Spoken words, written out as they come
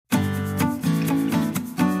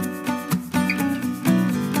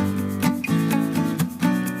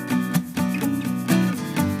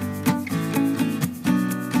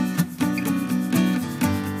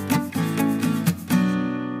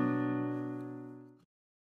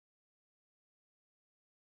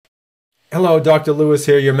Hello, Dr. Lewis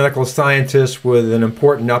here, your medical scientist with an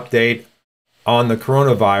important update on the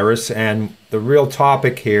coronavirus. And the real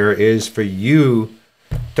topic here is for you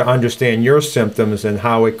to understand your symptoms and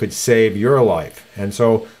how it could save your life. And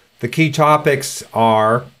so the key topics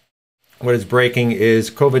are, what is breaking is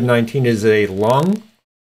COVID-19 is a lung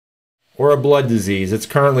or a blood disease. It's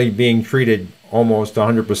currently being treated almost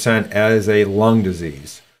 100% as a lung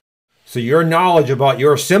disease. So your knowledge about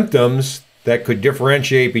your symptoms that could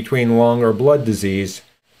differentiate between lung or blood disease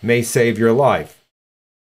may save your life.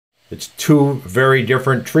 It's two very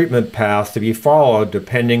different treatment paths to be followed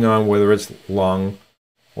depending on whether it's lung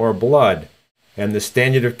or blood. And the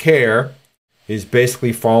standard of care is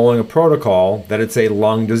basically following a protocol that it's a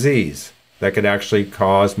lung disease that could actually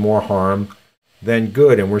cause more harm than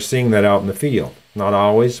good. And we're seeing that out in the field. Not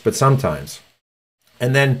always, but sometimes.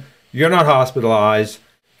 And then you're not hospitalized.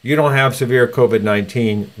 You don't have severe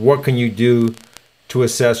COVID-19. What can you do to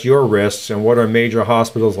assess your risks? And what are major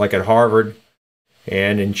hospitals like at Harvard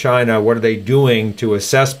and in China, what are they doing to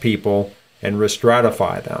assess people and risk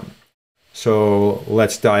stratify them? So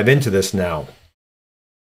let's dive into this now.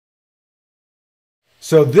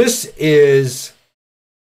 So this is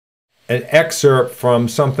an excerpt from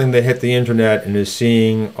something that hit the internet and is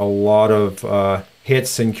seeing a lot of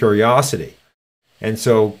hits and curiosity. And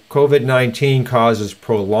so COVID-19 causes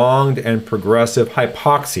prolonged and progressive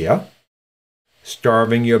hypoxia,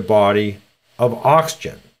 starving your body of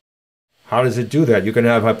oxygen. How does it do that? You can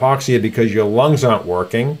have hypoxia because your lungs aren't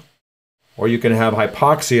working, or you can have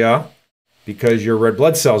hypoxia because your red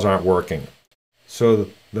blood cells aren't working. So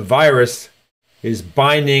the virus is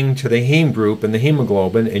binding to the heme group and the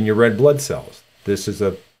hemoglobin in your red blood cells. This is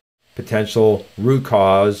a potential root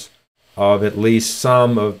cause of at least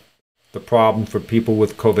some of the problem for people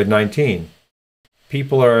with COVID-19.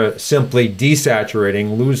 People are simply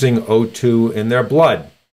desaturating, losing O2 in their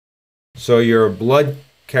blood. So your blood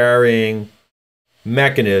carrying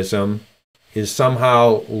mechanism is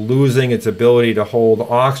somehow losing its ability to hold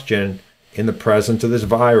oxygen in the presence of this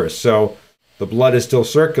virus. So the blood is still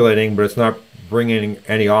circulating, but it's not bringing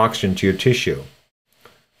any oxygen to your tissue.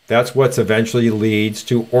 That's what eventually leads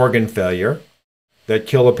to organ failure that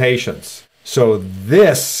kill the patients. So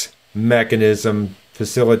this mechanism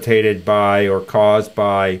facilitated by or caused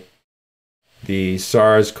by the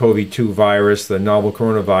SARS-CoV-2 virus, the novel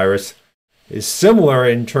coronavirus, is similar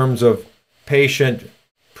in terms of patient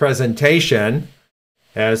presentation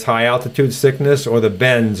as high altitude sickness or the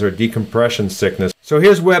bends or decompression sickness. So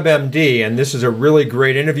here's WebMD, and this is a really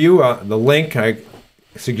great interview. The link, I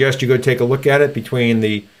suggest you go take a look at it, between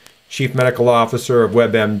the chief medical officer of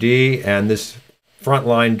WebMD and this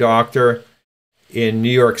frontline doctor in New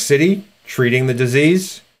York City treating the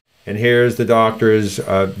disease. And here's the doctor's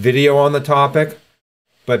video on the topic.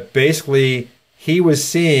 But basically, he was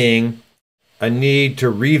seeing a need to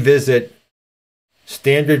revisit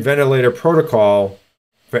standard ventilator protocol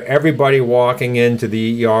for everybody walking into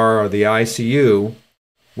the ER or the ICU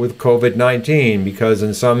with COVID-19, because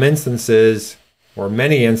in some instances, or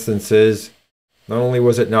many instances, not only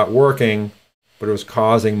was it not working, but it was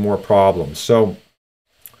causing more problems. So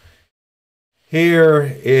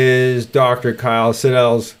here is Dr. Kyle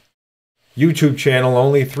Siddell's YouTube channel.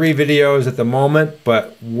 Only 3 videos at the moment,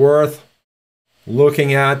 but worth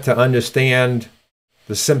looking at to understand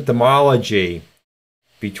the symptomology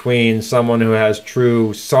between someone who has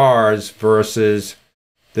true SARS versus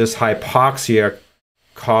this hypoxia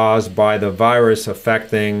caused by the virus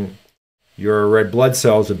affecting your red blood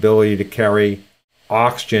cells' ability to carry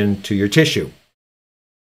oxygen to your tissue.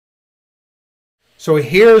 So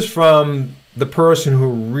here's from the person who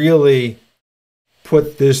really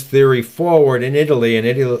put this theory forward in Italy. And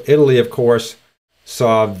Italy, of course,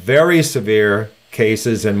 saw very severe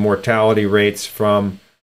cases and mortality rates from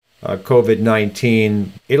COVID-19.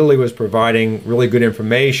 Italy was providing really good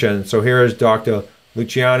information. So here is Dr.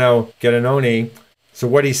 Luciano Gattinoni. So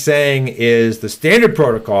what he's saying is the standard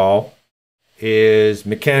protocol is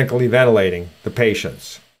mechanically ventilating the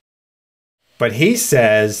patients. But he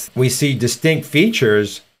says we see distinct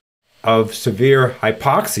features of severe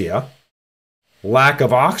hypoxia, lack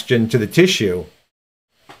of oxygen to the tissue,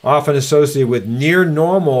 often associated with near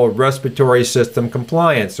normal respiratory system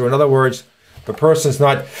compliance. So in other words, the person's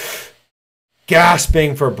not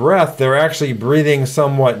gasping for breath, they're actually breathing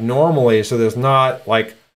somewhat normally, so there's not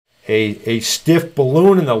like a stiff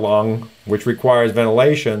balloon in the lung, which requires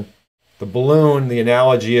ventilation. The balloon, the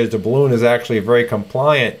analogy is the balloon is actually very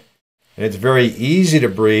compliant, and it's very easy to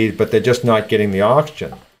breathe, but they're just not getting the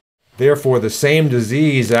oxygen. Therefore, the same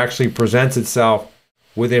disease actually presents itself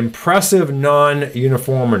with impressive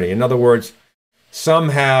non-uniformity. In other words, some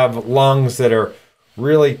have lungs that are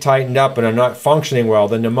really tightened up and are not functioning well,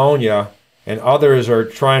 the pneumonia, and others are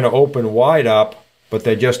trying to open wide up, but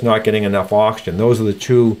they're just not getting enough oxygen. Those are the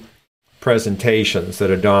two presentations that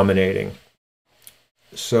are dominating.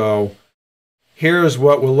 So here's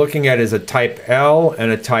what we're looking at is a type L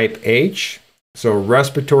and a type H. So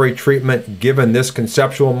respiratory treatment given this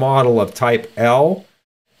conceptual model of type L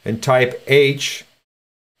and type H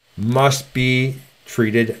must be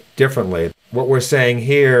treated differently. What we're saying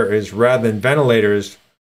here is rather than ventilators,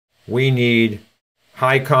 we need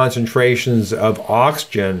high concentrations of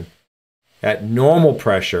oxygen at normal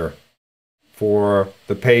pressure for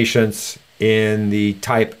the patients in the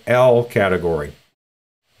type L category.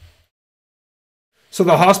 So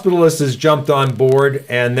the hospitalists has jumped on board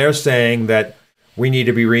and they're saying that we need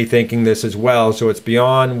to be rethinking this as well. So it's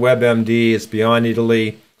beyond WebMD, it's beyond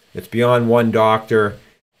Italy, it's beyond one doctor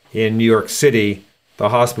in New York City. The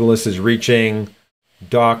hospitalist is reaching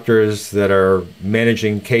doctors that are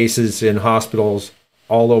managing cases in hospitals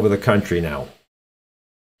all over the country now.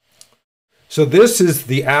 So this is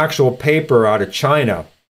the actual paper out of China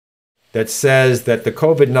that says that the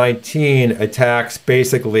COVID-19 attacks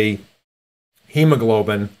basically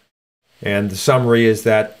hemoglobin, and the summary is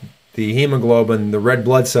that the hemoglobin, the red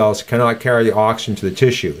blood cells, cannot carry the oxygen to the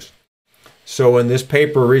tissues. So in this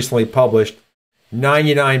paper recently published,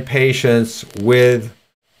 99 patients with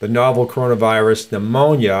the novel coronavirus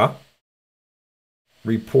pneumonia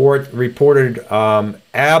reported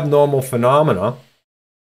abnormal phenomena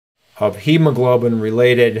of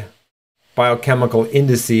hemoglobin-related biochemical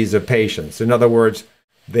indices of patients. In other words,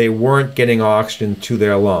 they weren't getting oxygen to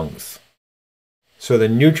their lungs. So the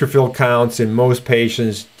neutrophil counts in most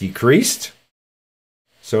patients decreased.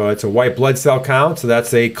 So it's a white blood cell count, so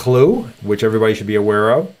that's a clue, which everybody should be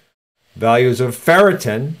aware of. Values of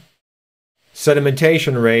ferritin,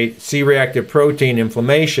 sedimentation rate, C-reactive protein,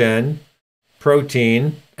 inflammation,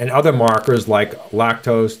 protein, and other markers like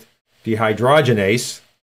lactose dehydrogenase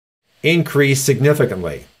increase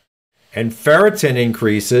significantly. And ferritin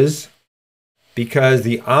increases because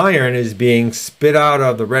the iron is being spit out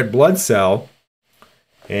of the red blood cell,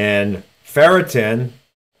 and ferritin,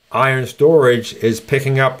 iron storage, is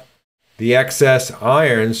picking up the excess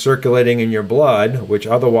iron circulating in your blood, which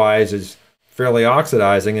otherwise is fairly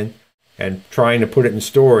oxidizing, and trying to put it in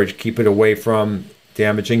storage, keep it away from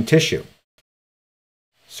damaging tissue.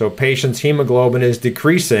 So patients' hemoglobin is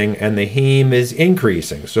decreasing and the heme is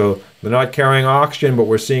increasing. So they're not carrying oxygen, but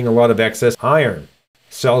we're seeing a lot of excess iron.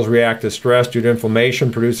 Cells react to stress due to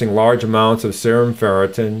inflammation, producing large amounts of serum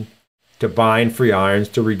ferritin to bind free ions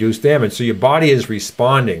to reduce damage. So your body is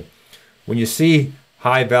responding. When you see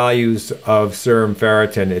high values of serum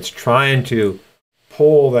ferritin, it's trying to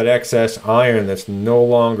pull that excess iron that's no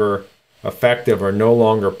longer effective or no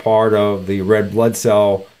longer part of the red blood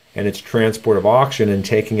cell and its transport of oxygen and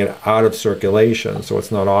taking it out of circulation so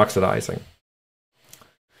it's not oxidizing.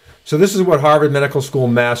 So this is what Harvard Medical School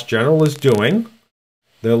Mass General is doing.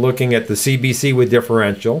 They're looking at the CBC with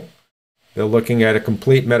differential. They're looking at a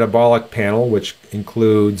complete metabolic panel, which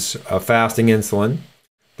includes fasting insulin.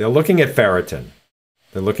 They're looking at ferritin.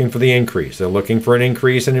 They're looking for the increase. They're looking for an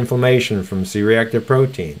increase in inflammation from C-reactive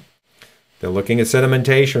protein. They're looking at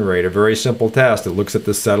sedimentation rate, a very simple test. It looks at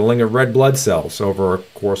the settling of red blood cells over a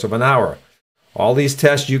course of an hour. All these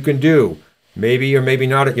tests you can do, maybe or maybe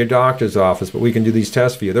not at your doctor's office, but we can do these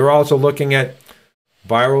tests for you. They're also looking at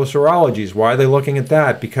viral serologies. Why are they looking at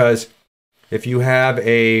that? Because if you have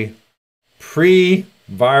a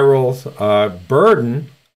pre-viral burden,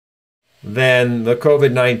 then the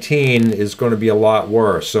COVID-19 is going to be a lot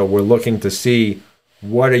worse. So we're looking to see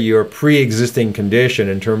what are your pre-existing condition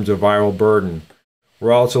in terms of viral burden.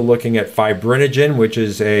 We're also looking at fibrinogen, which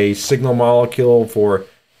is a signal molecule for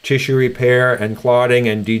tissue repair and clotting,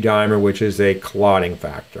 and D-dimer, which is a clotting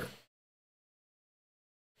factor.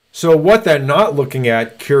 So what they're not looking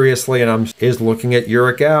at, curiously, is looking at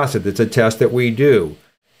uric acid. It's a test that we do.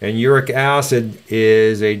 And uric acid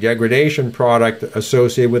is a degradation product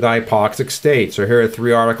associated with hypoxic state. So here are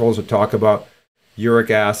 3 articles that talk about uric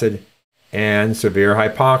acid and severe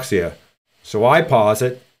hypoxia. So I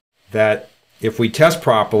posit that if we test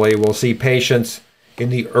properly, we'll see patients in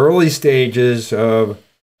the early stages of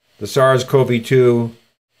the SARS-CoV-2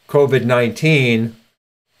 COVID-19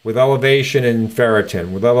 with elevation in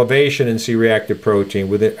ferritin, with elevation in C-reactive protein,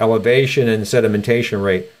 with elevation in sedimentation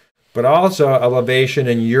rate, but also elevation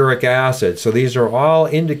in uric acid. So these are all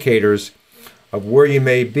indicators of where you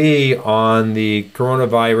may be on the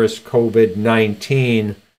coronavirus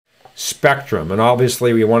COVID-19 spectrum. And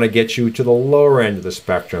obviously we want to get you to the lower end of the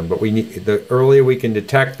spectrum, but the earlier we can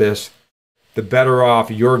detect this, the better off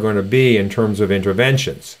you're going to be in terms of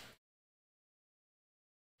interventions.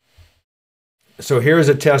 So here's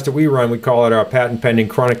a test that we run. We call it our patent pending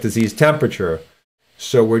chronic disease temperature.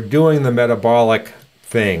 So we're doing the metabolic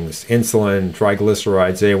things, insulin,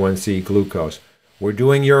 triglycerides, A1C, glucose. We're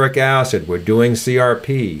doing uric acid. We're doing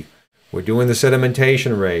CRP. We're doing the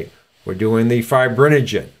sedimentation rate. We're doing the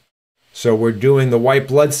fibrinogen. So we're doing the white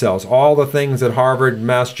blood cells, all the things that Harvard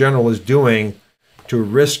Mass General is doing to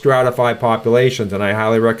risk stratify populations. And I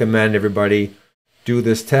highly recommend everybody do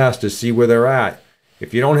this test to see where they're at.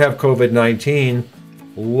 If you don't have COVID-19,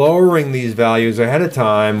 lowering these values ahead of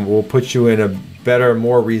time will put you in a better,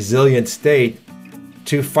 more resilient state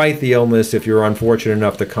to fight the illness if you're unfortunate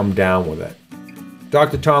enough to come down with it.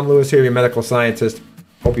 Dr. Tom Lewis here, your medical scientist.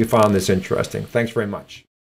 Hope you found this interesting. Thanks very much.